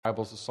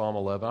Bibles to Psalm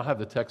 11. I'll have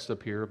the text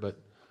up here, but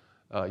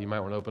you might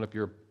want to open up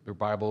your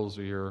Bibles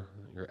or your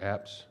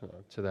apps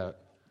to that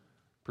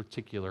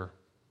particular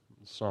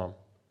psalm.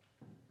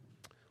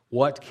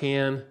 What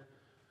can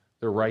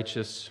the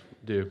righteous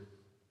do?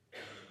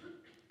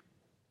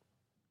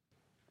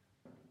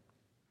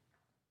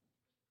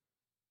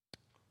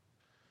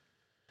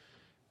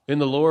 In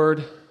the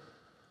Lord,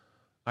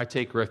 I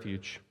take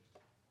refuge.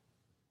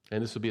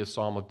 And this will be a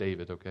psalm of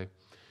David, okay?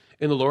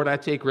 In the Lord I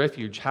take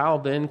refuge. How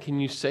then can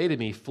you say to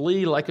me,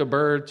 flee like a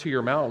bird to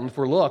your mountain?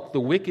 For look, the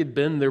wicked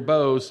bend their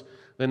bows,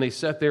 then they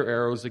set their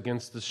arrows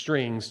against the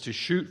strings to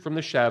shoot from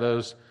the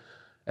shadows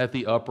at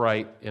the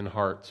upright in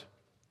heart.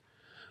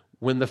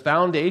 When the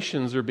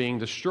foundations are being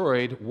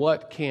destroyed,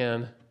 what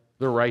can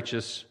the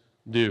righteous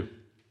do?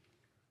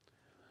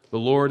 The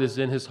Lord is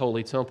in his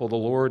holy temple. The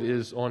Lord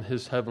is on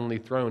his heavenly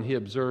throne. He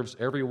observes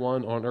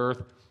everyone on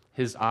earth.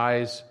 His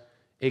eyes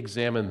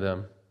examine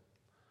them.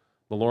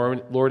 The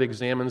Lord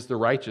examines the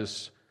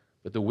righteous,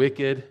 but the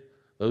wicked,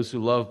 those who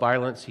love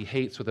violence, he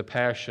hates with a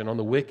passion. On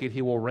the wicked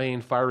he will rain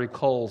fiery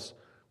coals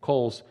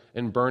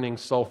and burning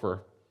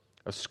sulfur.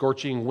 A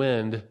scorching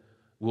wind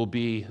will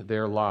be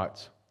their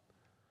lot.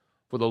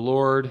 For the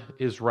Lord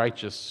is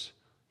righteous.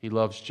 He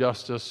loves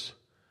justice.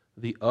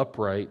 The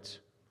upright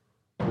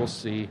will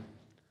see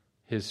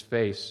his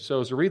face.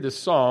 So as we read this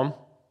psalm,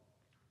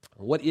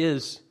 what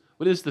is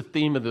the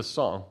theme of this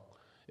psalm?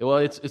 Well,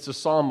 it's a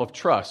psalm of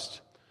trust.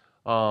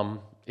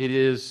 It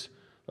is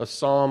a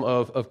psalm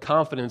of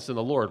confidence in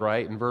the Lord,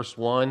 right? In verse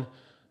 1,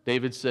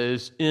 David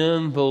says,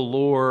 in the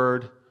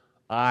Lord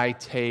I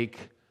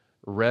take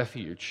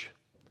refuge.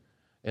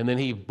 And then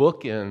he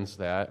bookends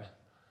that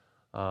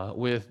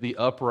with the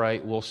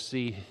upright will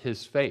see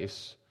his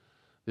face.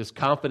 This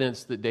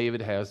confidence that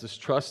David has, this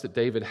trust that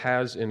David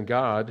has in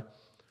God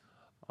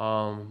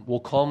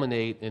will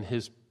culminate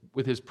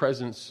with his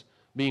presence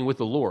being with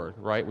the Lord,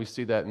 right? We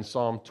see that in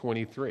Psalm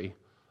 23.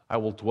 I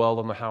will dwell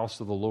in the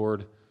house of the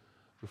Lord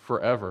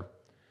forever.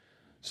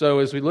 So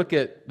as we look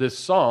at this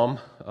psalm,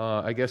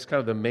 I guess kind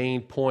of the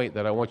main point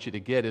that I want you to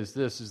get is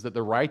this, is that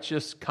the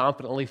righteous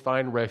confidently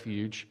find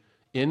refuge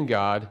in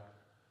God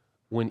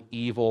when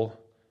evil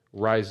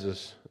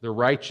rises. The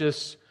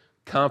righteous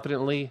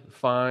confidently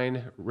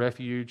find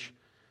refuge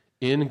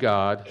in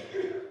God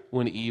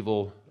when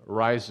evil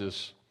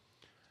rises.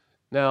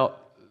 Now,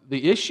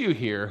 the issue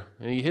here,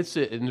 and he hits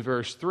it in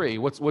verse 3,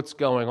 what's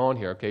going on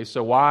here? Okay,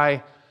 so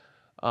why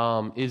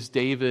is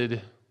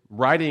David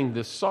writing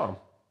this psalm?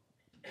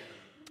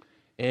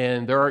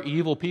 And there are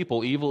evil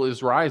people. Evil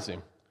is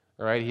rising.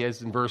 All right, he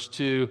has in verse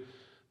 2,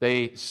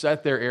 they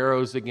set their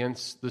arrows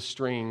against the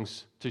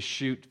strings to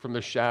shoot from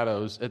the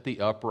shadows at the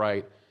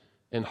upright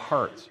in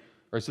heart. All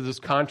right, so this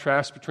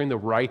contrast between the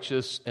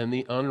righteous and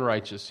the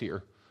unrighteous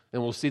here.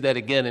 And we'll see that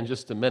again in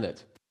just a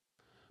minute.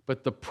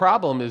 But the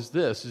problem is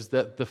this, is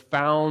that the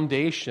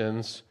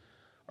foundations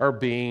are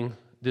being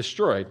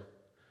destroyed.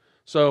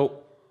 So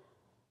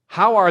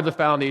how are the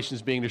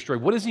foundations being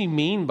destroyed? What does he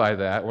mean by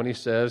that when he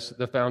says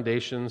the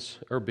foundations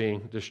are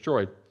being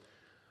destroyed?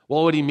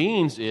 Well, what he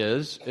means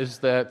is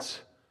that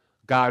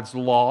God's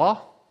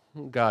law,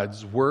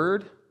 God's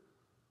word,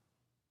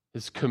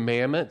 his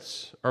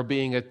commandments are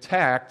being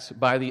attacked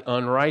by the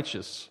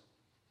unrighteous.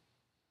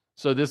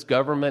 So this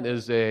government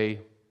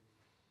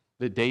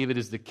that David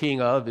is the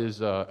king of is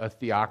a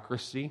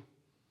theocracy.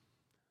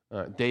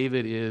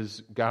 David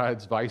is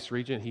God's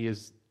vice-regent. He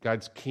is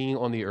God's king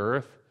on the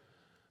earth.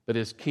 But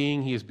as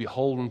king, he is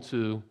beholden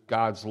to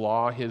God's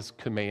law, his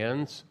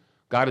commands.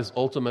 God is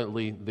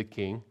ultimately the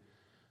king.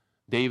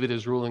 David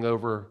is ruling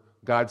over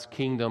God's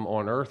kingdom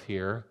on earth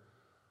here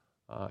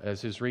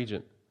as his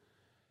regent.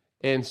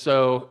 And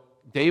so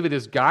David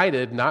is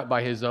guided not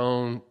by his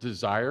own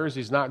desires.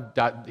 He's not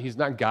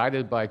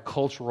guided by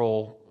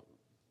cultural,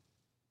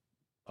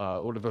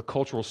 whatever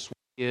cultural sway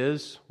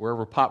is,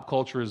 wherever pop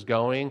culture is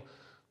going,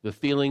 the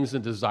feelings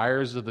and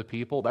desires of the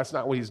people. That's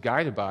not what he's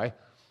guided by.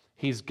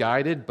 He's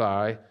guided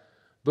by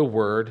the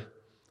Word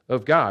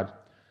of God.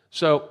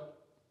 So,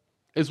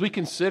 as we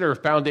consider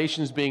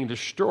foundations being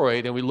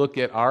destroyed and we look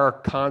at our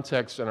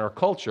context and our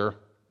culture,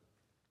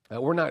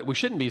 we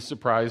shouldn't be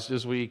surprised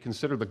as we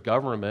consider the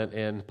government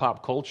and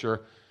pop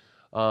culture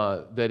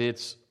that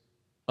it's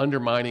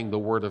undermining the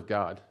Word of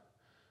God,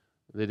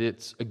 that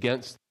it's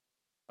against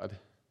God,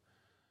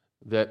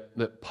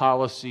 that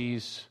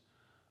policies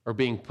are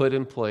being put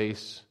in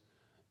place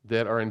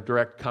that are in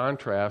direct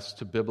contrast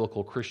to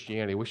biblical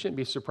Christianity. We shouldn't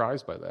be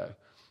surprised by that.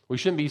 We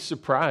shouldn't be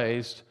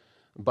surprised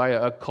by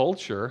a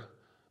culture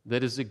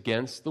that is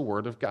against the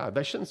Word of God.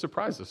 That shouldn't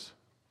surprise us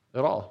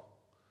at all.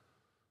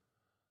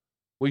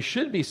 We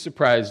should be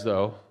surprised,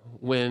 though,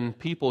 when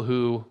people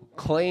who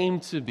claim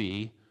to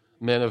be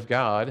men of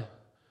God,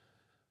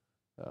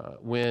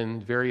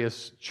 when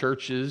various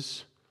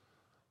churches,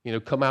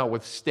 come out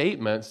with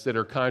statements that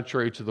are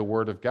contrary to the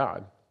Word of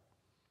God.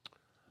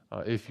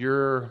 If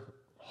your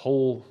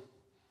whole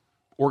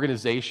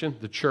organization,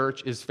 the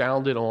church, is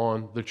founded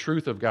on the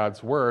truth of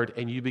God's Word,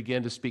 and you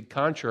begin to speak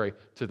contrary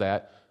to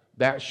that,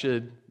 that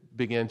should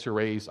begin to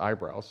raise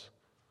eyebrows.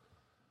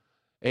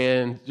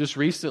 And just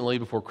recently,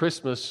 before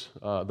Christmas,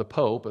 the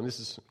Pope, and this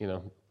is,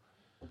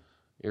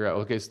 you're out,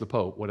 okay, it's the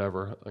Pope,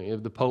 whatever.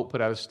 The Pope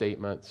put out a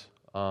statement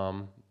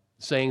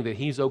saying that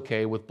he's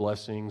okay with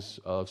blessings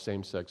of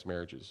same-sex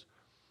marriages.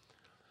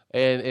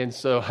 And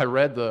so I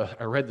read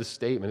the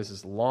statement. This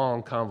is a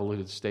long,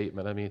 convoluted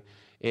statement. I mean,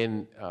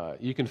 and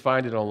you can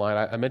find it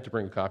online. I meant to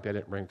bring a copy. I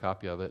didn't bring a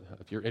copy of it.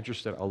 If you're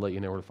interested, I'll let you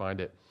know where to find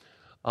it.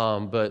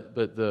 But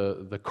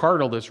the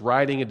cardinal that's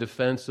writing in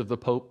defense of the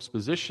Pope's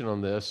position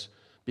on this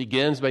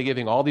begins by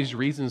giving all these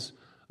reasons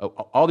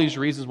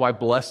why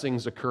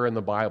blessings occur in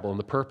the Bible and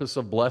the purpose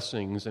of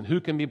blessings and who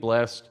can be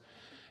blessed,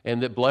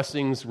 and that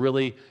blessings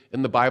really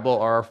in the Bible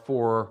are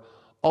for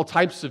all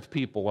types of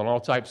people and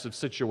all types of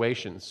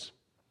situations.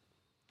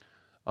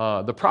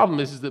 The problem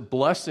is that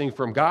blessing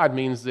from God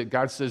means that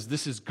God says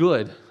this is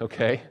good,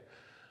 okay?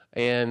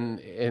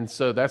 And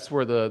so that's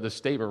where the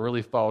statement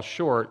really falls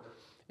short.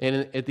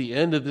 And at the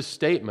end of this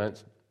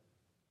statement,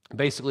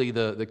 basically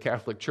the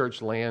Catholic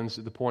Church lands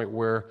at the point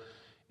where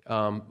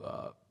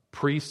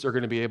priests are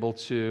going to be able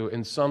to,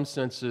 in some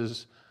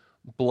senses,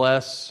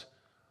 bless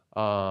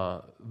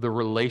the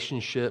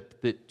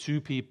relationship that two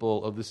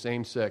people of the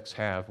same sex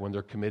have when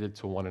they're committed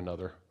to one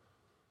another.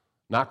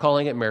 Not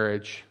calling it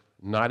marriage,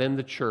 not in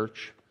the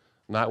church,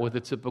 not with the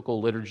typical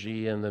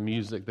liturgy and the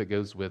music that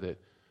goes with it,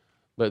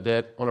 but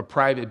that on a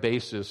private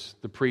basis,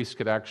 the priest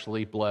could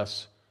actually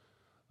bless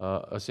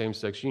a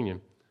same-sex union.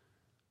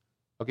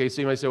 Okay,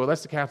 so you might say, well,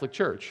 that's the Catholic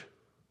Church.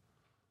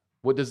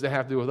 What does that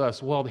have to do with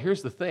us? Well,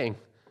 here's the thing.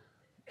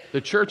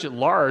 The church at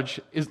large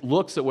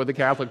looks at what the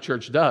Catholic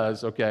Church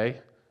does, okay?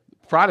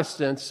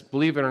 Protestants,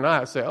 believe it or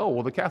not, say, oh,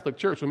 well, the Catholic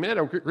Church, we may not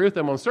agree with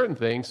them on certain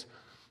things,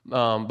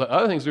 but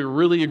other things we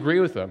really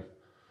agree with them,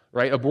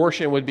 right?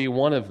 Abortion would be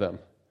one of them.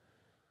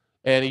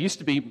 And it used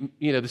to be,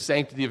 the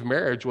sanctity of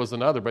marriage was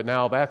another, but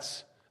now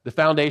the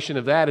foundation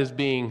of that is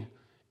being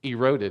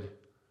eroded.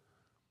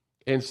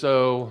 And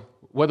so,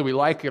 whether we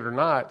like it or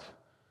not,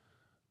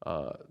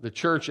 the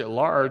church at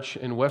large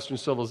in Western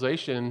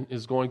civilization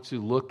is going to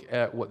look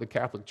at what the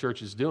Catholic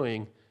Church is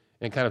doing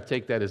and kind of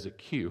take that as a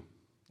cue.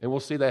 And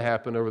we'll see that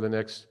happen over the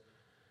next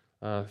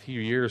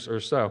few years or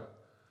so.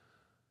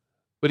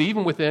 But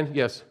even within,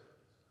 yes? So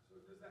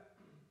does that,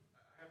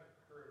 I haven't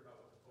heard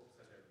about what the Pope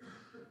said there.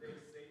 They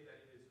say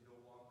that it is no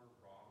longer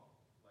wrong.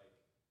 Like,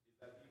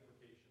 is that the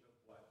implication of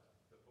what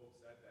the Pope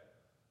said, that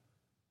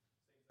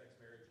same-sex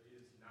marriage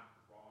is not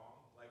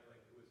wrong? Like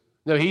it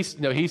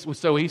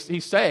was...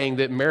 He's saying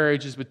that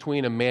marriage is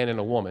between a man and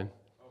a woman.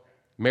 Okay.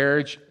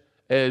 Marriage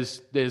as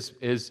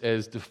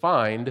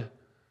defined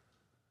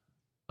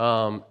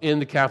in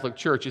the Catholic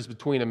Church is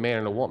between a man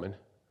and a woman.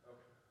 Okay.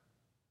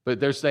 But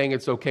they're saying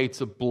it's okay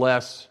to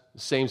bless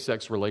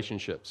same-sex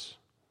relationships.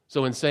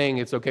 So in saying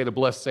it's okay to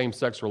bless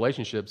same-sex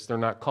relationships, they're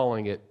not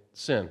calling it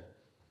sin.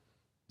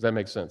 Does that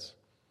make sense?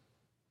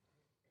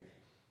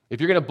 If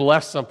you're going to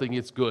bless something,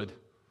 it's good.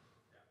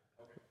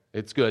 Yeah. Okay.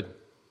 It's good.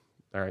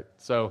 All right.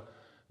 So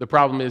the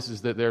problem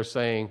is that they're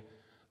saying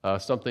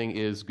something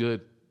is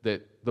good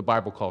that the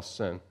Bible calls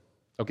sin.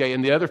 Okay,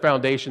 and the other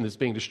foundation that's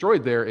being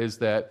destroyed there is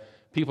that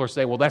people are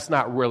saying, well, that's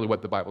not really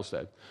what the Bible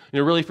said.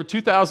 Really, for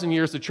 2,000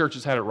 years, the church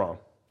has had it wrong.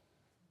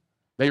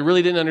 They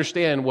really didn't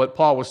understand what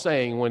Paul was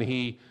saying when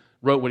he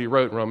wrote what he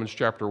wrote in Romans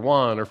chapter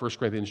 1 or 1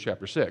 Corinthians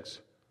chapter 6.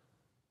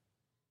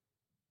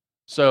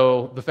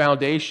 So the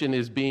foundation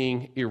is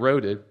being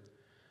eroded.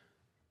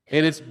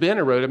 And it's been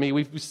eroded. I mean,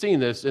 we've seen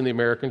this in the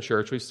American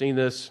church. We've seen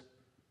this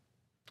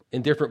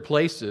in different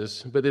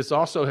places. But this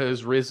also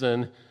has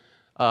risen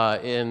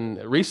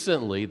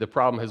recently, the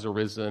problem has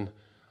arisen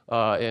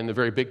in a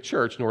very big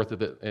church north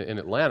of it in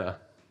Atlanta.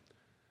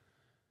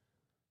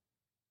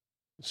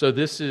 So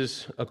this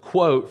is a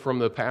quote from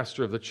the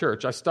pastor of the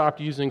church. I stopped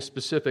using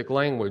specific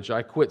language.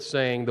 I quit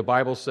saying the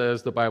Bible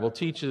says, the Bible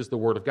teaches, the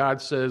Word of God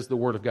says, the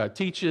Word of God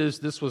teaches.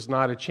 This was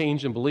not a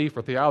change in belief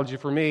or theology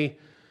for me.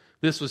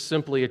 This was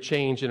simply a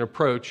change in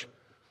approach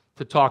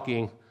to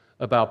talking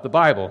about the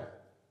Bible.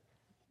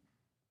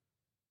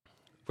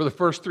 For the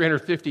first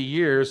 350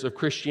 years of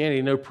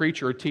Christianity, no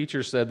preacher or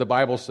teacher said, the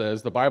Bible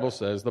says, the Bible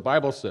says, the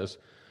Bible says.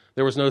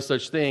 There was no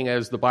such thing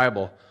as the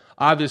Bible.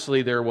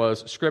 Obviously, there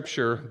was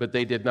Scripture, but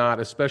they did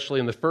not, especially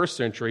in the first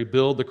century,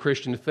 build the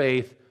Christian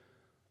faith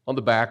on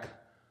the back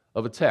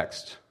of a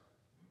text.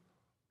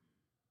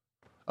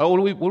 Oh, what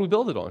do we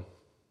build it on?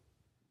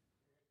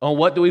 On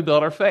what do we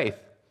build our faith?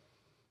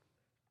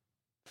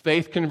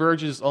 Faith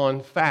converges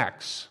on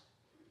facts.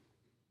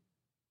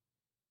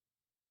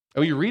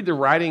 And when you read the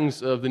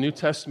writings of the New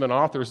Testament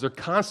authors, they're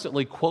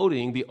constantly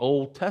quoting the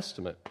Old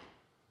Testament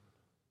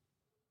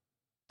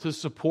to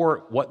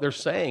support what they're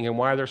saying and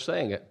why they're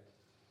saying it.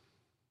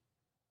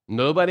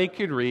 Nobody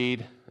could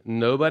read.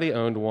 Nobody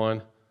owned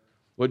one.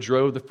 What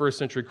drove the first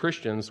century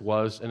Christians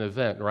was an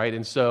event, right?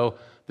 And so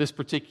this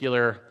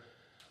particular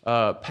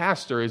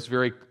pastor is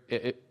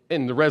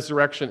and the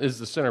resurrection is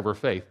the center of our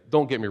faith.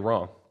 Don't get me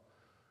wrong.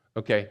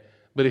 Okay?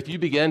 But if you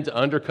begin to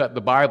undercut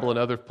the Bible in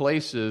other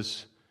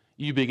places,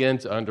 you begin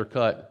to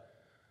undercut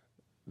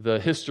the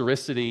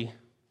historicity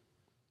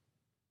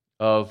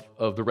of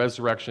the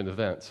resurrection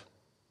event.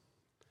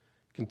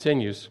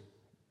 continues.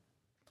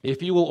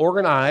 If you will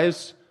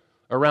organize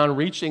around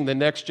reaching the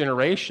next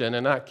generation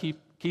and not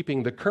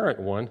keeping the current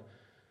one,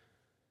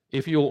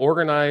 if you will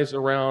organize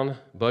around,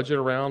 budget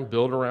around,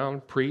 build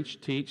around, preach,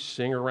 teach,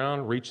 sing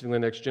around, reaching the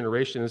next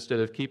generation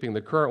instead of keeping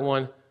the current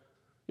one,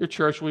 your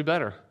church will be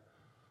better.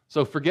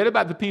 So forget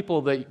about the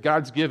people that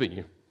God's given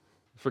you.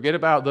 Forget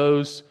about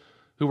those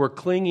who are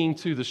clinging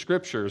to the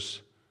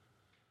Scriptures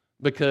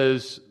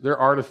because they're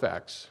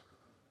artifacts.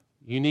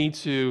 You need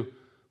to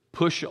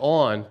push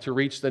on to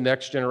reach the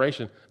next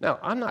generation. Now,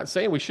 I'm not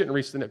saying we shouldn't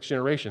reach the next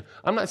generation.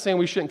 I'm not saying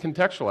we shouldn't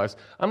contextualize.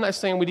 I'm not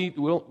saying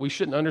we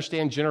shouldn't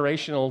understand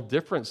generational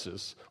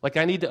differences. Like,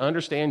 I need to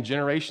understand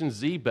Generation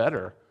Z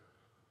better.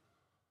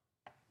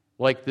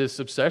 Like this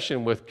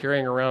obsession with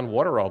carrying around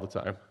water all the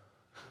time.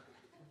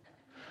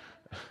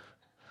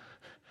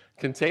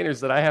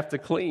 Containers that I have to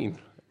clean,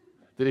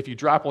 that if you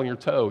drop on your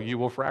toe, you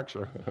will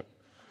fracture.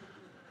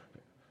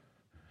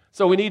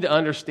 So we need to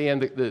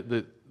understand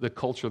the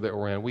culture that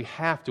we're in. We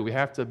have to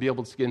be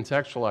able to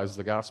contextualize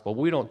the gospel.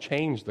 We don't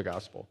change the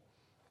gospel.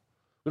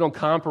 We don't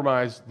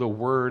compromise the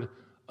word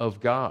of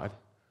God.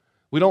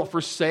 We don't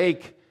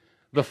forsake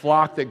the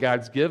flock that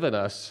God's given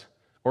us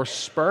or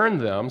spurn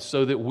them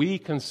so that we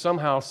can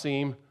somehow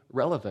seem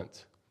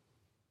relevant.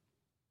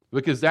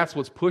 Because that's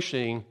what's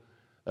pushing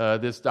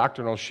this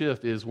doctrinal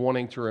shift, is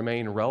wanting to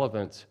remain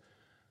relevant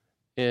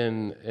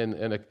in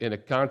a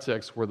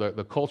context where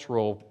the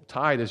cultural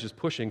tide is just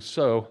pushing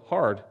so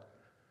hard.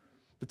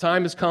 The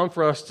time has come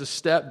for us to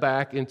step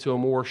back into a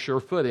more sure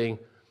footing,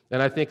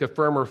 and I think a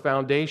firmer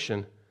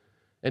foundation,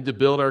 and to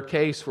build our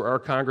case for our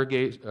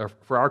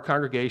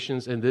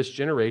congregations in this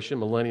generation,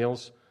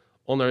 millennials,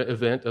 on the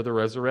event of the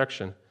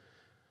resurrection,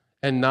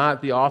 and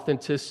not the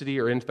authenticity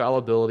or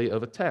infallibility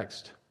of a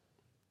text.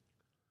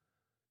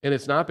 And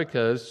it's not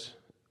because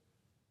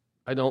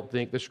I don't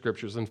think the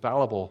Scripture is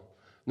infallible.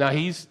 Now,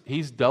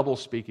 he's double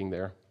speaking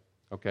there,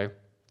 okay?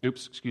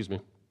 Oops, excuse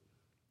me.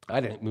 I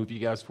didn't move you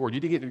guys forward. You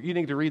didn't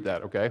get to read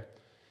that, okay?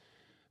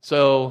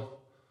 So,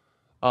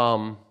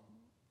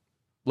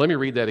 let me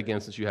read that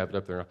again since you have it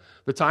up there.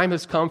 The time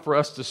has come for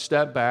us to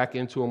step back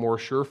into a more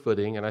sure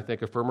footing, and I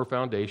think a firmer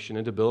foundation,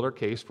 and to build our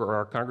case for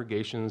our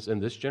congregations in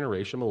this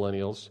generation,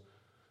 millennials,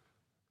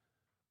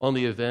 on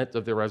the event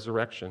of the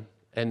resurrection,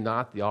 and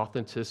not the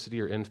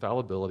authenticity or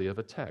infallibility of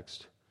a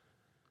text.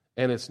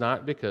 And it's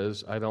not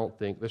because I don't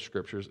think the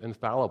Scripture's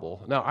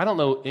infallible. Now, I don't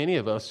know any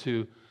of us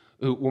who,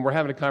 when we're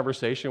having a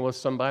conversation with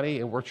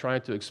somebody and we're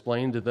trying to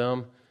explain to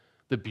them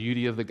the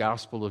beauty of the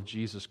gospel of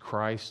Jesus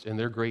Christ and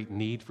their great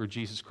need for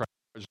Jesus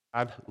Christ,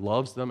 God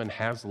loves them and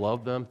has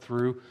loved them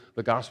through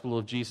the gospel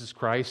of Jesus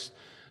Christ,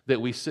 that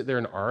we sit there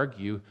and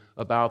argue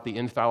about the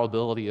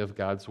infallibility of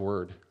God's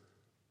word.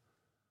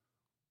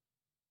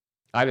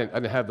 I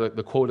didn't have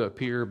the quote up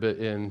here, but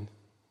in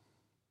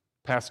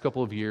past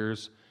couple of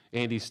years,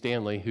 Andy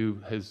Stanley, who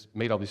has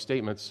made all these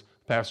statements,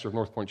 pastor of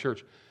North Point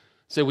Church,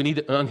 said we need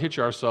to unhitch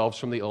ourselves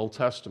from the Old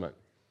Testament.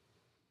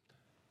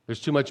 There's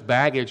too much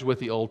baggage with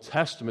the Old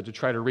Testament to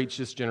try to reach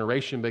this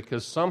generation,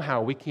 because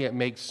somehow we can't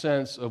make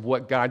sense of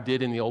what God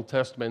did in the Old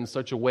Testament in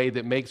such a way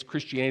that makes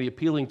Christianity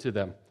appealing to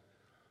them.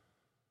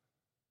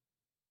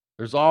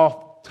 There's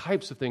all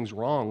types of things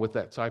wrong with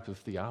that type of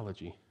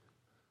theology.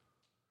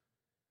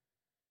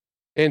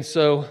 And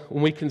so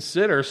when we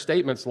consider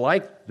statements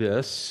like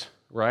this,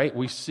 right,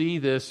 we see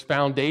this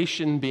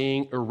foundation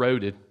being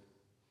eroded.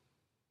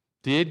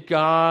 Did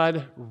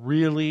God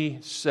really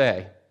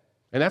say?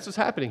 And that's what's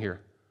happening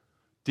here.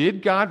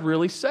 Did God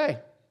really say,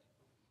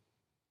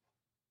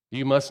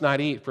 you must not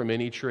eat from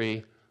any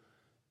tree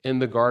in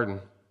the garden?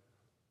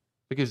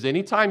 Because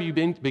anytime you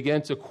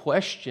begin to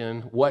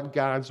question what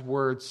God's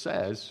word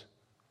says,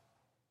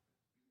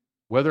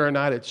 whether or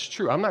not it's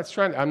true, I'm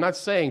not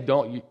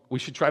saying we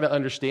should try to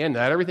understand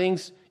that.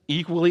 Everything's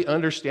equally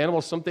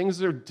understandable. Some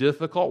things are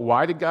difficult.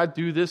 Why did God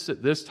do this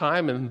at this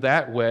time and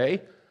that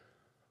way?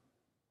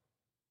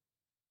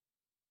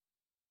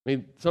 I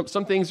mean,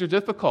 some things are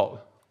difficult.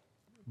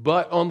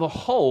 But on the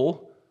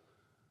whole,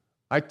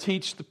 I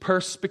teach the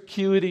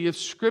perspicuity of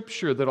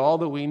Scripture, that all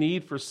that we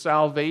need for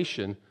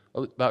salvation,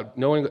 about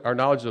knowing our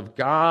knowledge of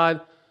God,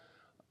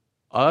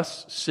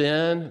 us,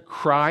 sin,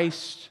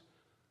 Christ,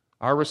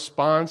 our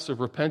response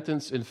of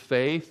repentance and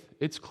faith,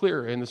 it's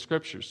clear in the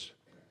Scriptures.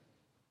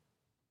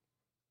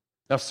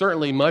 Now,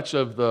 certainly much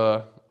of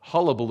the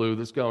hullabaloo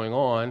that's going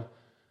on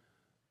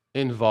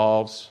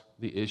involves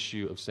the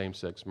issue of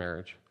same-sex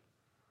marriage.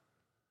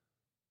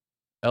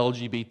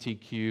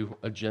 LGBTQ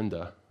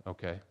agenda,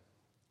 okay?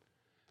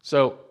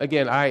 So,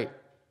 again, I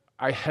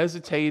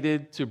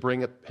hesitated to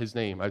bring up his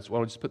name. I just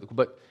wanted to put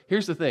but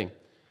here's the thing.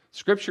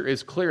 Scripture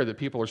is clear that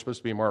people are supposed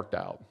to be marked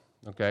out,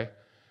 okay?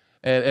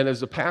 And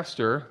as a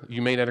pastor,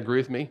 you may not agree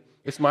with me.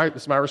 It's my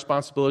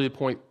responsibility to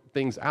point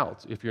things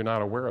out if you're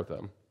not aware of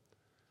them.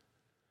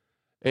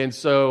 And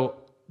so,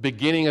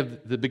 beginning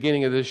of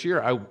this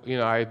year,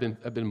 I've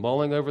been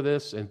mulling over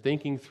this and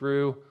thinking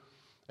through,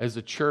 as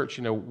a church,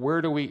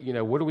 what do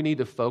we need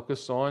to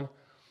focus on?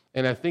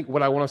 And I think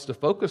what I want us to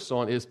focus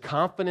on is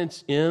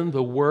confidence in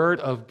the Word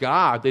of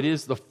God. That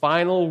is the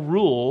final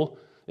rule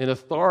and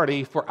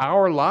authority for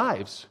our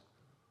lives.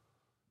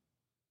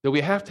 That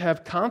we have to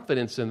have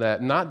confidence in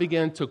that, not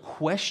begin to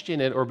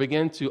question it or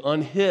begin to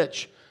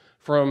unhitch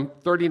from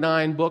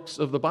 39 books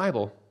of the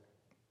Bible.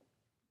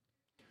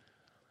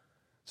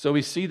 So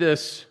we see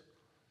this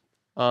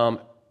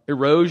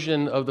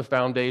erosion of the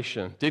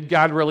foundation. Did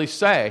God really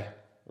say?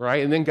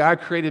 Right? And then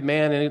God created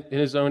man in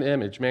his own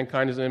image,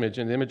 mankind in his image.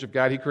 In the image of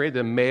God, he created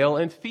them male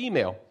and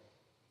female.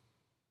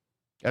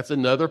 That's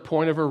another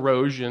point of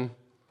erosion.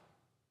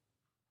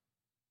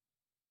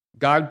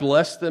 God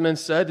blessed them and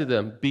said to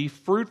them, be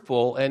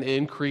fruitful and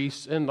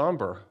increase in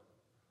number.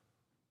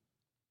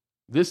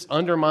 This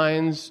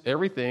undermines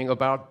everything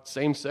about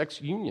same-sex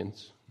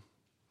unions.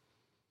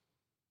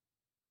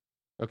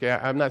 Okay,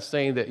 I'm not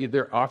saying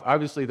that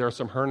obviously there are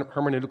some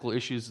hermeneutical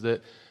issues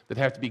that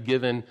have to be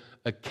given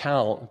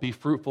account. Be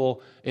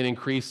fruitful and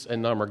increase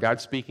in number.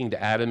 God's speaking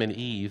to Adam and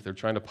Eve. They're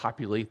trying to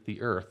populate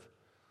the earth.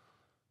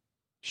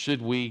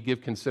 Should we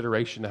give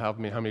consideration to how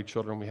many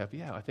children we have?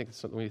 Yeah, I think it's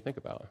something we need to think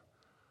about.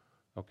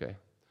 Okay.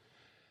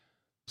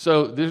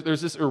 So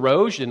there's this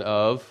erosion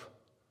of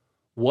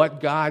what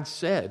God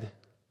said.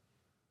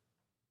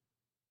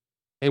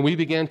 And we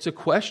began to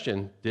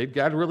question, did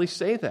God really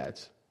say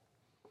that?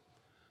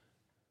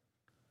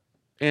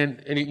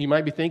 And you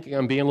might be thinking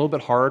I'm being a little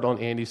bit hard on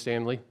Andy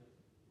Stanley.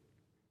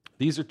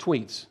 These are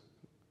tweets.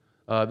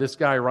 This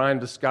guy, Ryan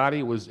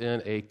Biscotti,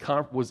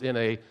 was in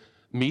a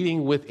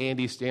meeting with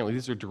Andy Stanley.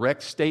 These are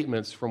direct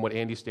statements from what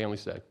Andy Stanley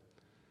said.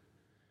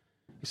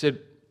 He said,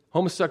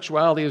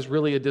 homosexuality is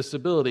really a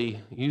disability,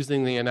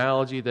 using the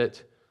analogy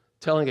that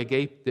telling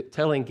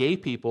gay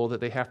people that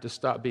they have to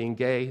stop being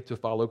gay to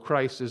follow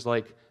Christ is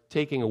like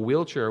taking a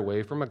wheelchair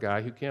away from a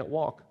guy who can't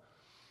walk.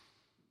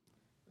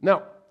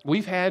 Now,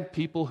 we've had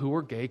people who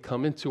are gay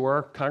come into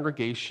our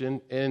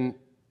congregation and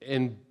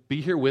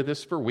be here with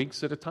us for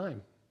weeks at a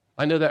time.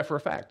 I know that for a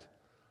fact.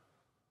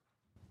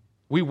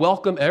 We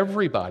welcome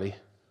everybody.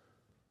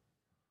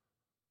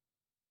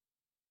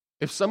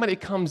 If somebody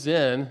comes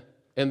in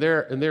and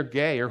they're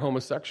gay or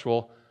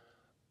homosexual,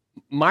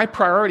 my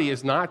priority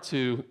is not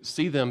to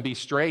see them be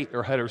straight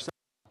or heterosexual.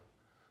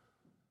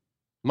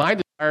 My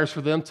desire is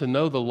for them to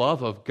know the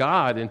love of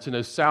God and to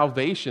know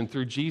salvation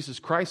through Jesus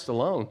Christ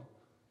alone.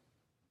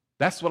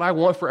 That's what I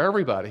want for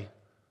everybody.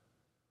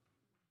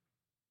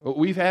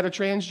 We've had a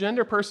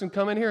transgender person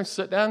come in here and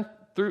sit down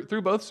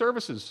through both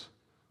services.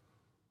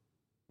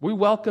 We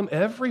welcome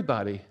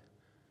everybody.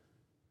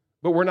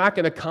 But we're not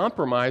going to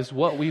compromise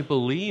what we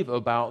believe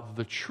about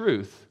the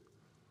truth.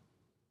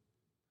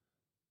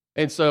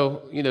 And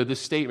so,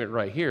 this statement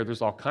right here,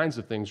 there's all kinds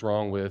of things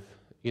wrong with,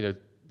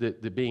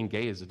 that being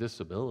gay is a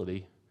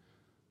disability,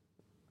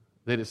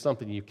 that it's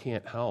something you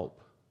can't help.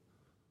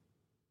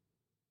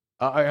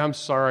 I'm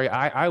sorry,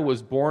 I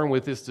was born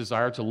with this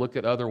desire to look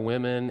at other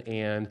women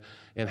and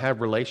have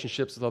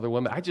relationships with other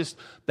women.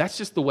 That's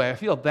just the way I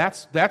feel.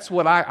 That's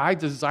what I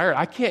desire.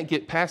 I can't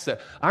get past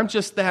that. I'm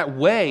just that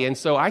way. And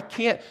so I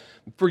can't,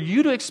 for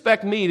you to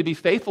expect me to be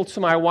faithful to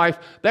my wife,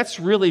 that's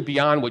really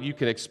beyond what you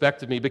can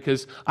expect of me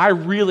because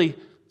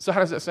so how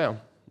does that sound?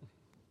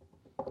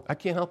 I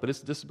can't help it.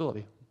 It's a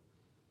disability.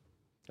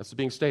 That's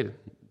being stated.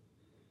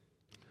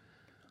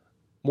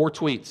 More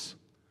tweets.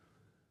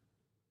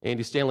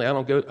 Andy Stanley, I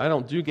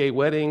don't do gay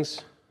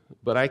weddings,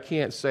 but I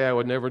can't say I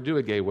would never do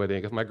a gay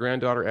wedding. If my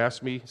granddaughter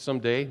asked me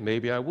someday,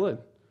 maybe I would.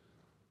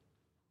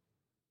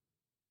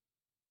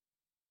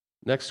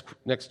 Next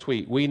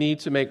tweet. We need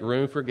to make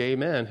room for gay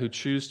men who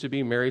choose to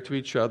be married to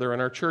each other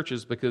in our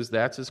churches because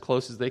that's as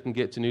close as they can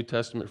get to New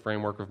Testament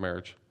framework of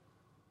marriage.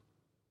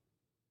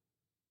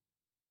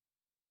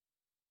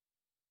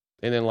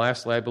 And then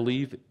lastly, I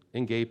believe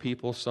in gay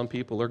people. Some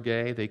people are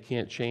gay. They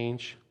can't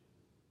change.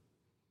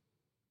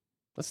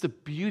 That's the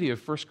beauty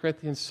of 1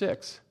 Corinthians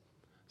 6.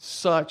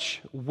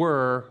 Such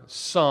were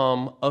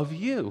some of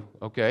you,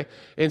 okay?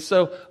 And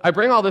so I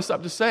bring all this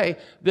up to say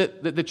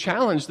that the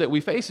challenge that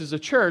we face as a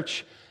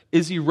church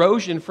is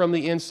erosion from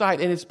the inside,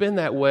 and it's been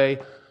that way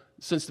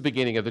since the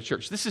beginning of the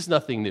church. This is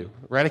nothing new,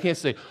 right? I can't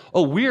say,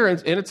 we're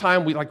in a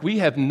time we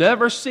have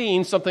never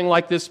seen something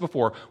like this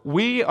before.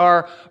 We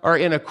are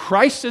in a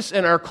crisis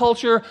in our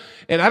culture,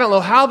 and I don't know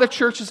how the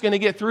church is going to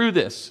get through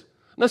this.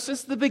 Now,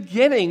 since the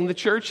beginning, the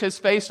church has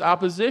faced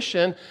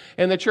opposition,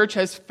 and the church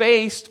has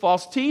faced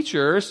false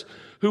teachers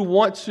who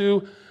want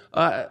to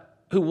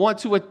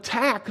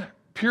attack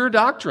pure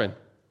doctrine.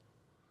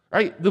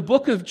 Right? The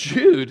book of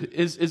Jude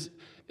is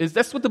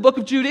that's what the book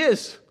of Jude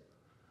is.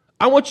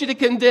 I want you to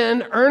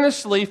contend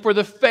earnestly for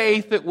the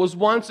faith that was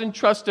once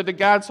entrusted to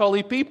God's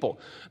holy people.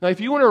 Now,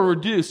 if you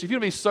want to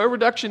be so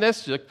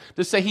reductionistic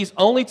to say he's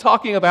only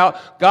talking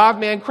about God,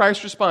 man,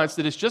 Christ response,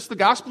 that it's just the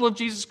gospel of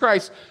Jesus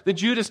Christ that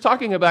Jude is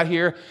talking about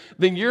here,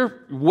 then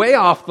you're way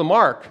off the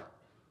mark.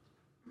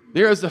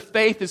 There is a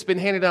faith that's been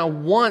handed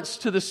down once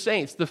to the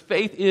saints. The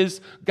faith is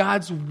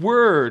God's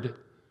word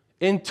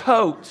in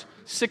tote,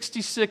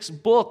 66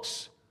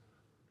 books.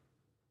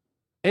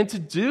 And to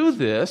do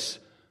this,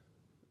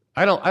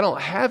 I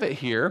don't have it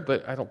here,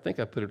 but I don't think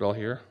I put it all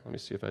here. Let me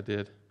see if I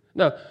did.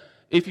 No,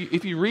 if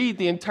you read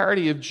the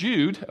entirety of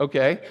Jude,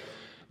 okay,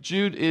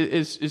 Jude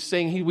is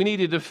saying we need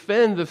to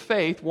defend the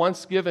faith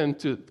once given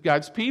to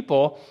God's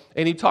people.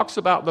 And he talks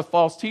about the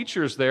false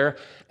teachers there.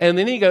 And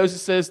then he goes and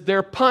says,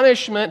 their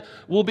punishment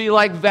will be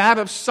like that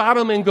of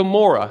Sodom and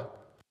Gomorrah.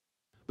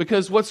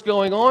 Because what's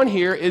going on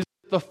here is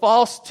the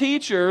false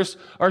teachers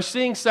are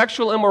seeing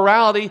sexual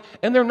immorality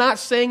and they're not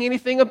saying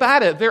anything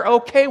about it. They're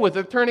okay with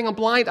it, turning a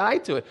blind eye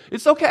to it.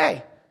 It's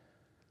okay.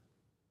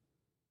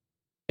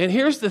 And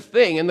here's the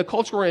thing, in the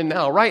culture we're in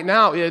now, right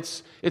now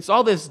it's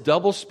all this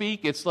double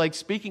speak. It's like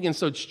speaking in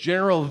such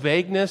general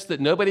vagueness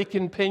that nobody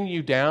can pin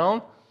you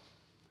down.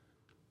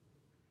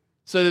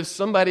 So if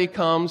somebody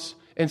comes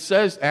and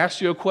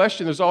asks you a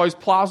question, there's always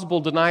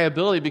plausible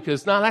deniability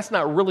because, no, that's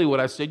not really what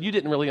I said. You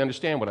didn't really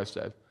understand what I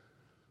said.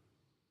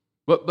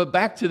 But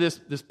back to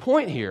this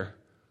point here.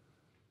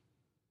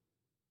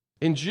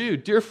 In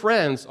Jude, dear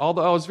friends,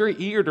 although I was very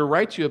eager to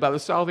write to you about the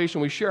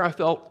salvation we share, I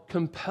felt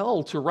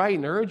compelled to write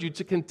and urge you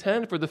to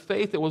contend for the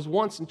faith that was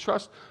once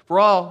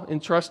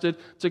entrusted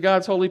to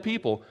God's holy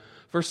people.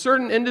 For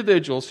certain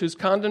individuals whose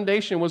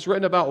condemnation was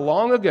written about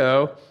long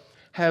ago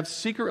have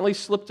secretly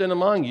slipped in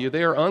among you.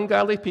 They are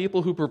ungodly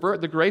people who pervert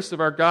the grace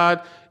of our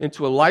God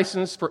into a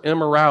license for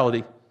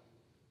immorality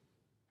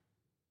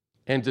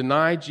and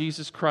deny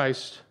Jesus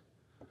Christ,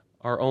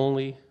 our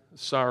only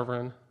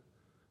sovereign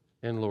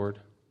and Lord.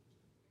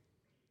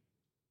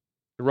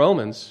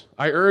 Romans,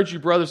 I urge you,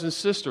 brothers and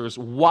sisters,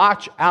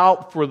 watch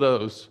out for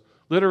those.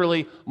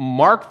 Literally,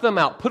 mark them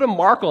out. Put a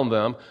mark on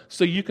them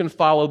so you can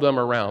follow them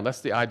around.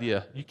 That's the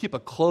idea. You keep a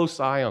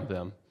close eye on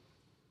them.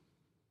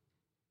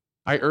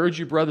 I urge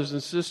you, brothers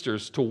and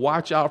sisters, to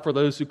watch out for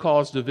those who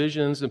cause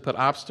divisions and put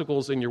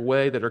obstacles in your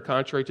way that are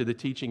contrary to the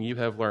teaching you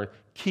have learned.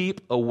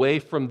 Keep away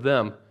from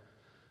them.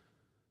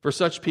 For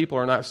such people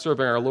are not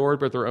serving our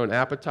Lord, but their own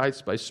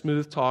appetites. By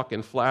smooth talk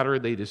and flattery,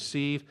 they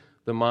deceive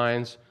the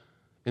minds,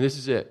 and this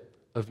is it,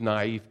 of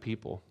naive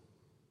people.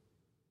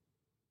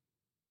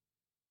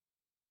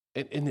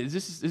 And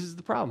this is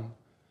the problem.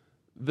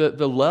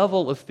 The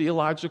level of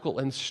theological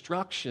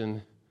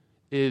instruction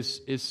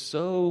is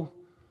so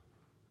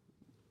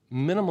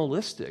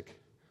minimalistic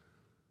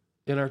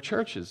in our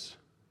churches.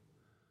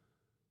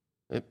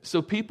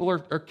 So people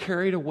are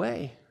carried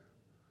away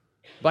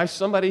by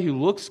somebody who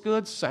looks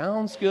good,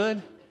 sounds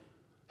good,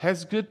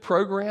 has good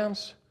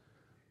programs.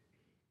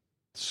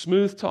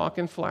 Smooth talk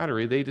and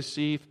flattery, they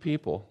deceive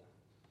people.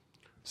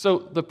 So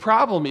the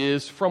problem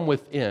is from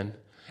within.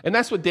 And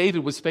that's what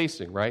David was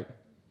facing, right?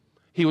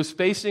 He was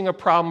facing a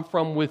problem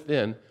from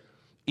within.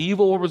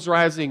 Evil was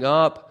rising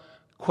up,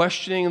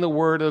 questioning the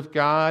Word of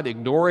God,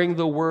 ignoring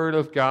the Word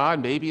of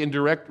God, maybe in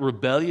direct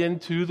rebellion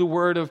to the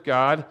Word of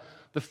God.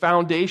 The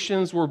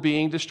foundations were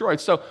being destroyed.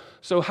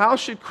 So how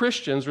should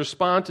Christians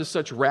respond to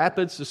such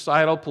rapid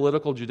societal,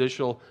 political,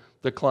 judicial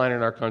decline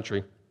in our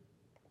country?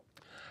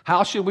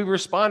 How should we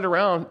respond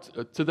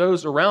to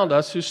those around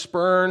us who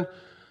spurn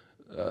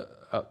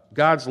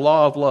God's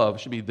law of love?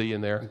 Should be the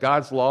in there.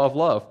 God's law of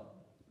love.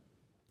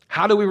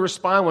 How do we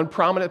respond when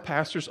prominent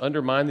pastors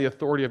undermine the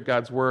authority of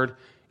God's word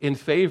in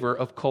favor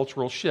of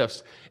cultural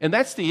shifts? And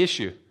that's the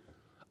issue.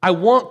 I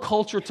want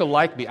culture to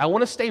like me. I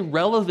want to stay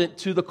relevant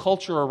to the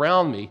culture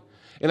around me.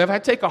 And if I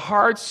take a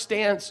hard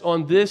stance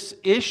on this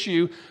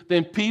issue,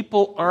 then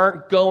people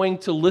aren't going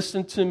to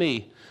listen to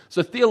me.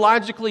 So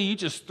theologically, you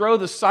just throw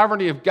the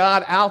sovereignty of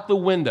God out the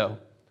window.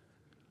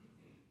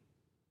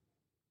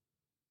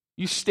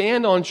 You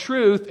stand on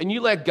truth and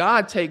you let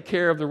God take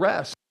care of the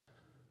rest.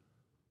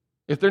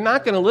 If they're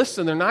not going to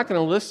listen, they're not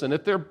going to listen.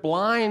 If they're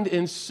blind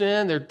in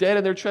sin, they're dead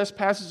in their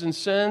trespasses and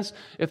sins,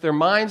 if their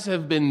minds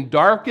have been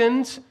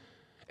darkened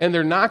and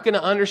they're not going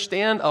to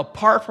understand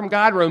apart from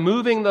God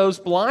removing those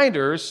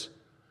blinders,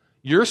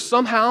 you're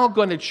somehow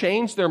going to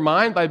change their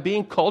mind by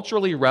being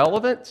culturally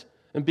relevant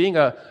and being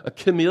a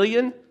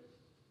chameleon?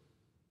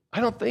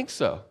 I don't think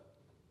so.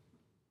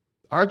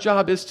 Our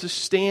job is to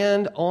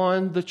stand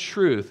on the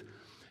truth.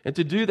 And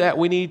to do that,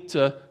 we need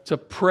to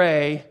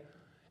pray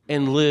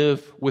and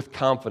live with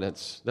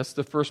confidence. That's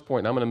the first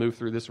point. I'm going to move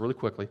through this really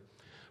quickly.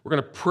 We're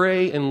going to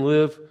pray and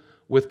live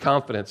with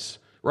confidence,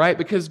 right?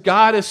 Because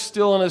God is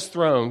still on his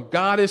throne.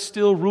 God is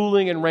still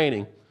ruling and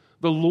reigning.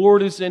 The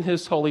Lord is in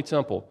his holy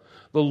temple.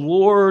 The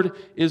Lord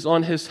is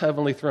on his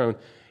heavenly throne.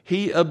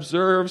 He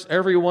observes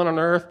everyone on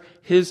earth.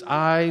 His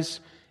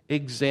eyes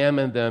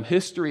examine them.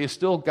 History is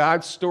still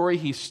God's story.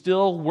 He's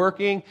still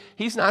working.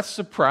 He's not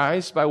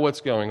surprised by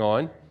what's going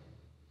on.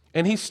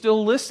 And he's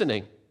still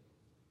listening.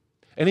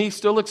 And he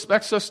still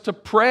expects us to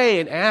pray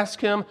and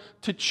ask him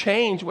to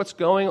change what's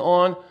going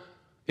on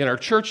in our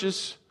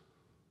churches,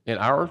 in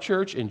our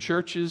church, in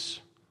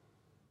churches,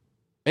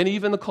 and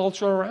even the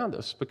culture around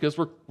us, because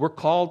we're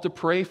called to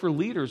pray for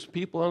leaders,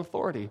 people in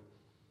authority.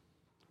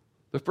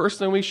 The first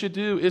thing we should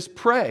do is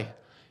pray.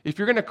 If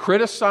you're going to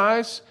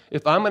criticize,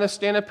 if I'm going to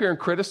stand up here and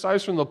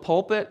criticize from the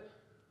pulpit,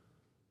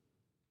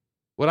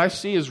 what I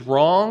see is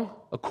wrong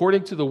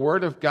according to the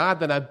Word of God,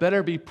 then I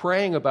better be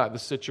praying about the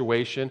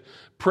situation,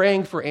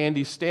 praying for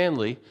Andy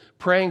Stanley,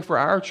 praying for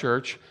our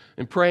church,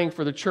 and praying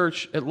for the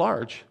church at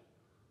large.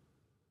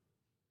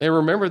 And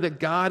remember that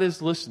God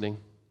is listening.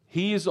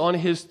 He is on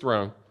his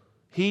throne.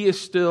 He is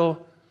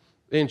still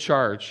in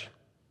charge.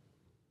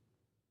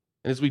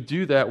 And as we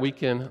do that, we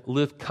can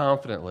live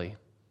confidently,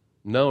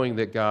 knowing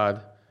that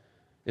God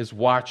is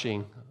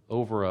watching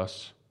over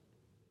us.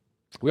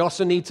 We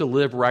also need to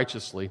live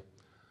righteously.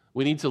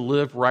 We need to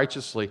live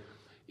righteously.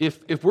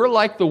 If we're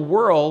like the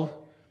world,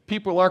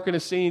 people aren't going to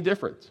see any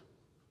difference.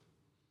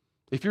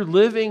 If you're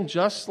living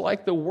just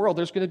like the world,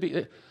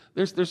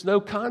 there's no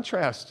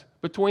contrast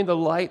between the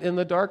light and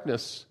the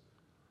darkness.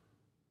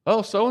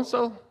 Oh,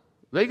 so-and-so,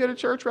 they go to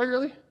church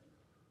regularly?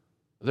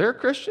 They're a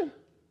Christian?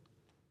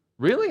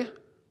 Really?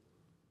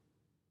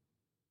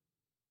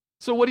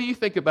 So what do you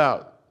think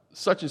about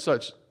such and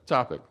such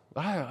topic?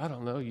 I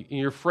don't know.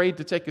 You're afraid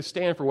to take a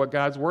stand for what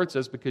God's word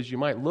says because you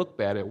might look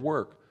bad at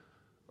work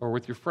or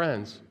with your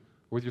friends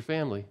or with your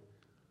family.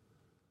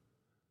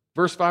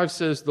 Verse 5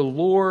 says, the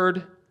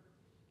Lord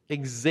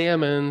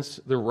examines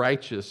the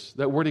righteous.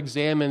 That word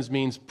examines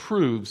means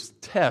proves,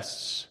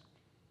 tests.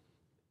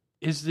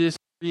 Is this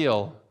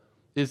real?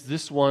 Is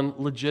this one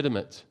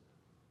legitimate?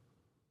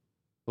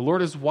 The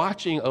Lord is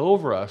watching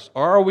over us.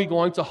 Are we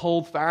going to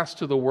hold fast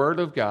to the word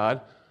of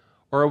God,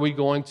 or are we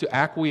going to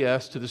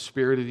acquiesce to the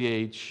spirit of the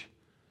age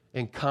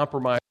and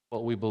compromise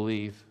what we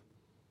believe?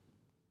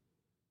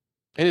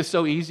 And it's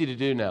so easy to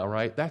do now,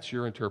 right? That's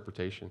your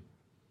interpretation.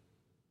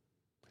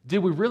 Did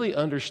we really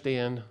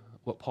understand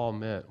what Paul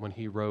meant when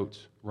he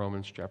wrote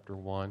Romans chapter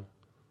 1?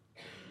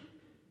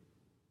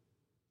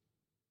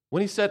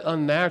 When he said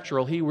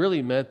unnatural, he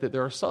really meant that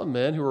there are some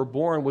men who are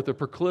born with a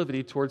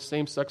proclivity towards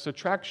same-sex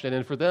attraction,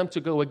 and for them to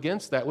go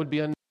against that would be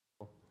unnatural.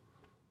 I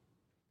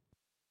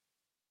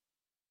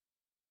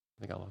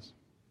think I lost.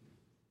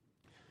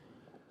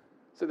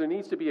 So there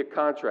needs to be a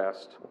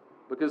contrast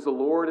because the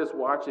Lord is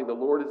watching, the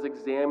Lord is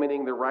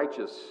examining the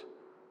righteous.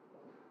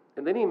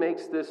 And then he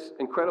makes this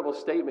incredible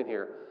statement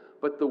here.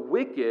 But the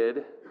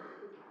wicked,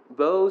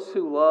 those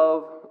who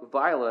love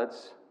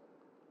violence,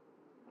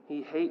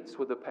 he hates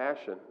with a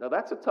passion. Now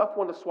that's a tough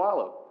one to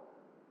swallow.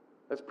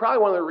 That's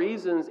probably one of the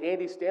reasons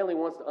Andy Stanley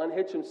wants to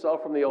unhitch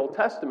himself from the Old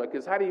Testament,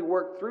 because how do you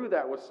work through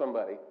that with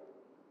somebody?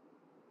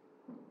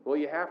 Well,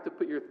 you have to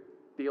put your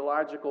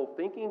theological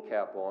thinking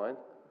cap on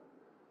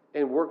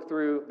and work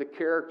through the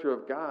character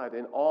of God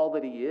and all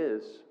that he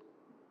is,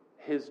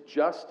 his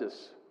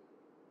justice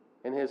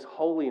and his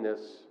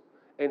holiness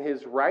and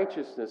his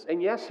righteousness,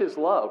 and yes, his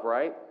love,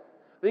 right?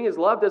 The thing is,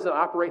 love doesn't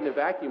operate in a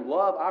vacuum.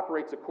 Love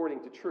operates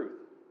according to truth.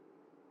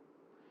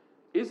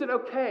 Is it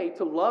okay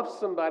to love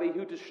somebody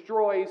who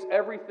destroys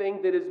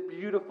everything that is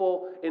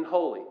beautiful and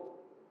holy?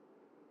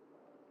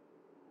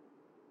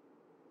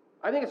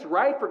 I think it's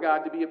right for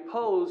God to be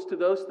opposed to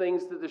those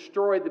things that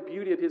destroy the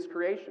beauty of his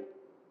creation.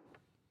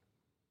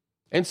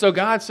 And so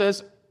God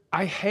says,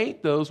 I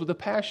hate those with a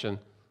passion.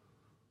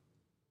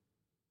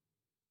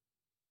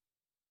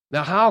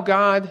 Now, how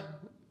God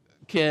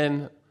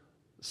can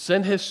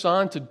send his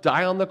son to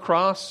die on the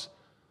cross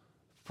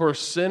for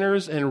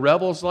sinners and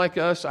rebels like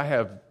us,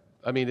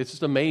 it's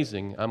just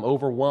amazing. I'm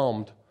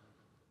overwhelmed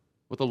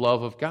with the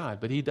love of God,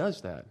 but he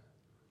does that.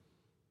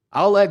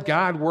 I'll let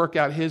God work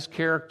out his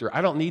character.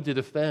 I don't need to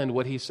defend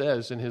what he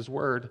says in his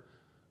word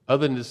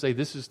other than to say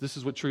this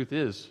is what truth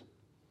is.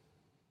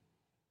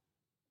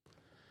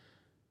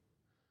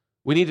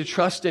 We need to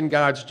trust in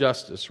God's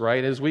justice,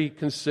 right? As we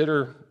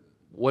consider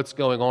what's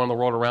going on in the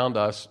world around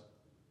us,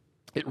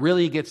 it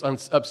really gets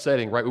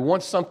upsetting, right? We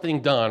want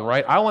something done,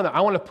 right? I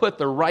want to put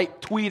the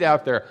right tweet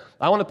out there.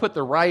 I want to put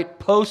the right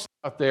post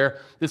out there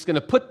that's going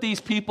to put these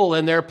people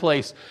in their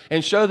place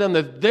and show them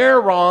that they're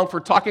wrong for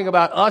talking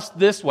about us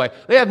this way.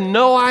 They have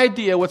no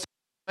idea what's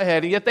in my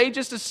head, and yet they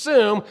just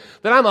assume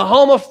that I'm a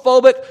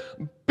homophobic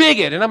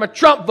bigot and I'm a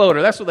Trump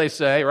voter. That's what they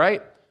say,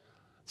 right?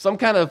 Some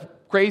kind of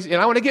crazy,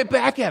 and I want to get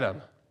back at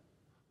them.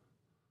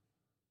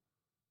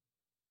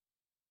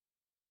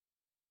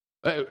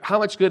 How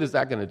much good is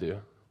that going to do?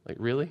 Like,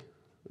 really?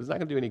 Is that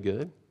going to do any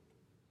good?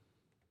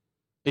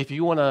 If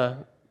you want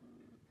to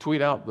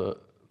tweet out the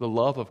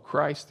love of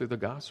Christ through the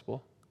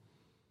gospel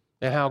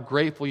and how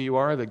grateful you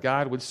are that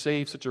God would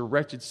save such a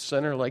wretched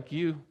sinner like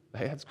you,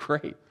 that's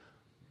great.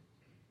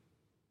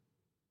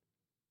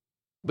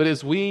 But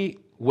as we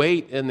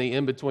wait in the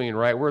in-between,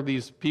 right, we're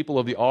these people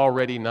of the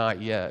already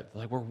not yet.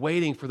 Like, we're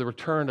waiting for the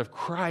return of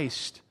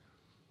Christ,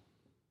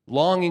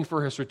 longing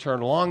for his return,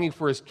 longing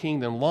for his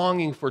kingdom,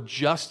 longing for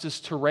justice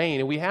to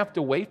reign, and we have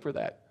to wait for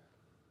that.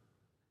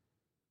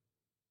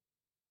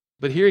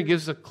 But here he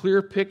gives a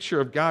clear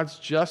picture of God's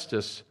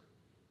justice.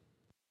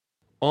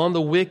 On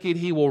the wicked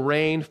he will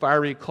rain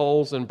fiery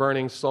coals and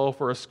burning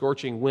sulfur. A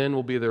scorching wind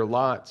will be their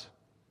lot.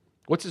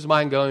 What's his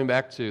mind going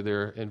back to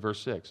there in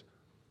verse 6?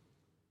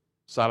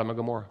 Sodom and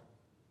Gomorrah.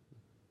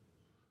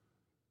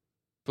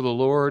 For the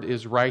Lord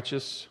is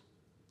righteous.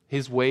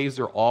 His ways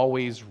are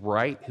always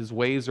right. His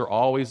ways are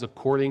always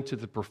according to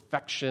the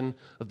perfection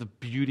of the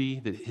beauty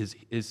that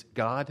is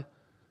God.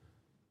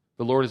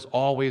 The Lord is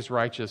always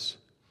righteous.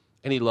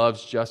 And he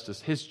loves justice.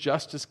 His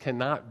justice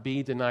cannot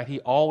be denied. He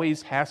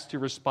always has to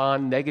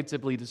respond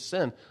negatively to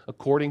sin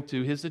according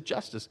to his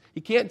justice.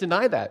 He can't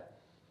deny that.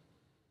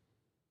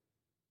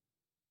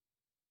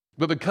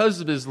 But because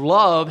of his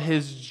love,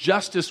 his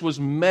justice was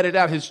meted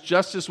out. His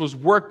justice was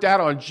worked out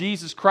on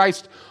Jesus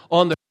Christ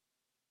on the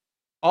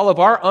all of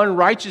our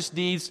unrighteous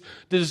deeds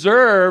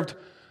deserved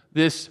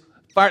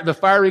the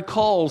fiery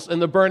coals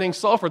and the burning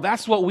sulfur.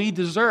 That's what we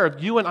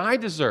deserved. You and I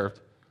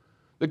deserved.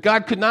 But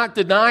God could not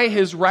deny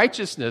his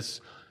righteousness,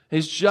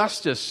 his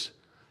justice.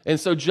 And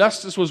so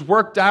justice was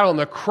worked out on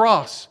the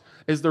cross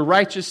as the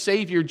righteous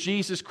Savior,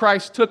 Jesus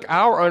Christ, took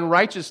our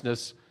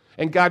unrighteousness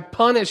and God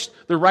punished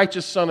the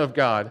righteous Son of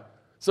God.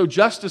 So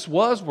justice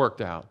was worked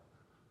out.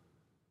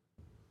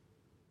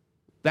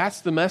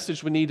 That's the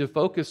message we need to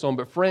focus on.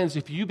 But friends,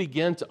 if you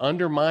begin to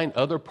undermine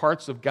other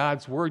parts of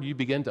God's word, you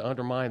begin to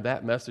undermine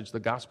that message, the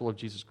gospel of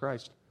Jesus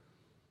Christ.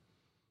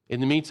 In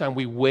the meantime,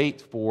 we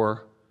wait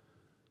for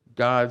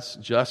God's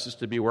justice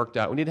to be worked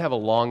out. We need to have a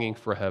longing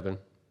for heaven.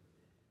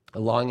 A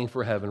longing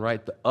for heaven,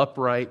 right? The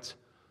upright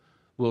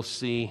will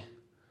see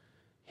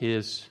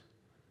his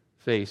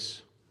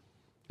face.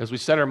 As we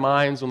set our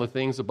minds on the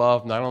things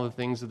above, not on the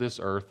things of this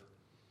earth,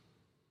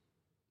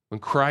 when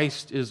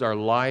Christ is our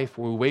life,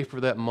 when we wait for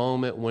that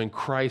moment when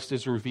Christ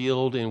is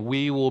revealed and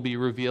we will be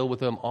revealed with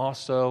him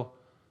also,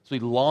 as we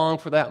long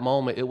for that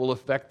moment, it will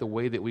affect the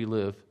way that we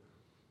live.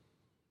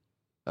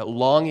 That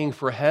longing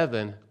for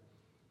heaven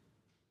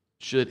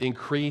should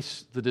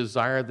increase the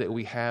desire that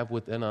we have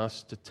within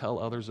us to tell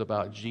others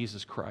about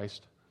Jesus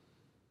Christ,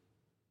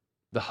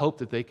 the hope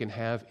that they can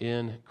have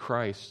in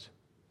Christ.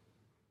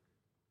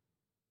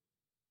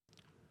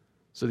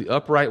 So the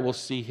upright will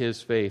see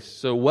his face.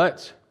 So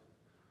what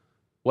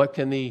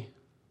can the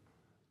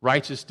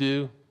righteous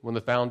do when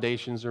the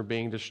foundations are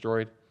being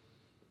destroyed?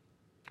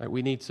 Right,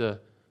 we need to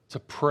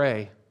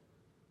pray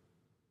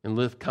and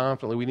live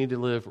confidently. We need to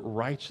live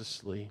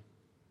righteously.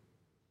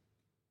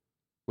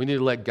 We need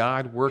to let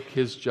God work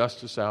his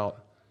justice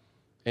out.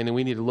 And then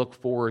we need to look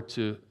forward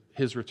to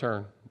his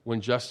return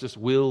when justice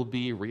will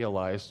be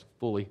realized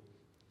fully.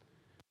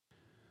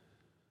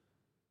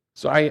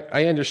 So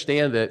I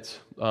understand that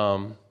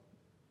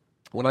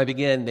when I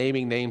began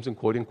naming names and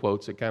quoting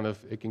quotes, it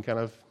can kind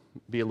of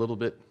be a little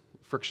bit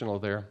frictional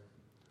there.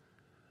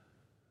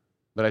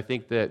 But I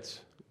think that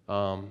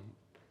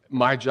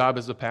my job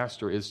as a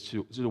pastor is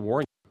to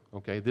warn you,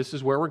 okay, this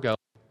is where we're going.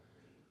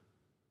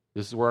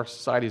 This is where our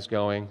society is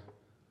going.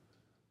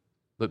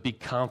 But be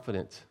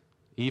confident,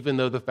 even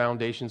though the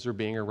foundations are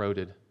being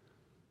eroded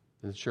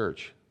in the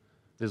church.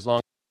 As long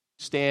as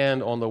you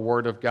stand on the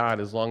Word of God,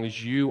 as long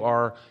as you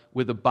are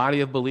with a body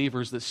of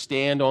believers that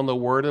stand on the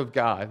Word of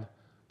God,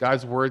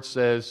 God's Word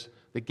says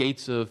the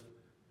gates of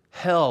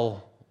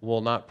hell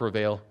will not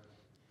prevail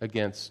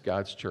against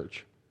God's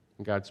church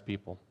and God's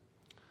people.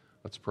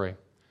 Let's pray.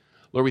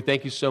 Lord, we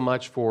thank you so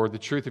much for the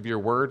truth of your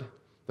Word,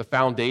 the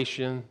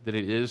foundation that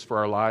it is for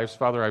our lives.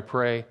 Father, I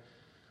pray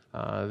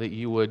that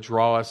you would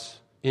draw us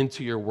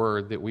into your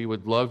Word, that we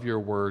would love your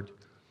Word,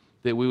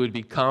 that we would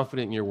be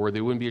confident in your Word, that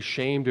we wouldn't be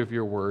ashamed of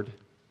your Word.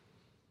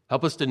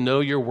 Help us to know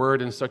your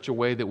Word in such a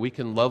way that we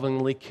can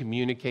lovingly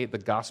communicate the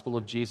gospel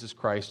of Jesus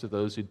Christ to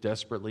those who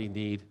desperately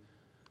need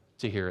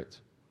to hear it.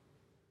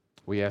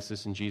 We ask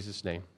this in Jesus' name.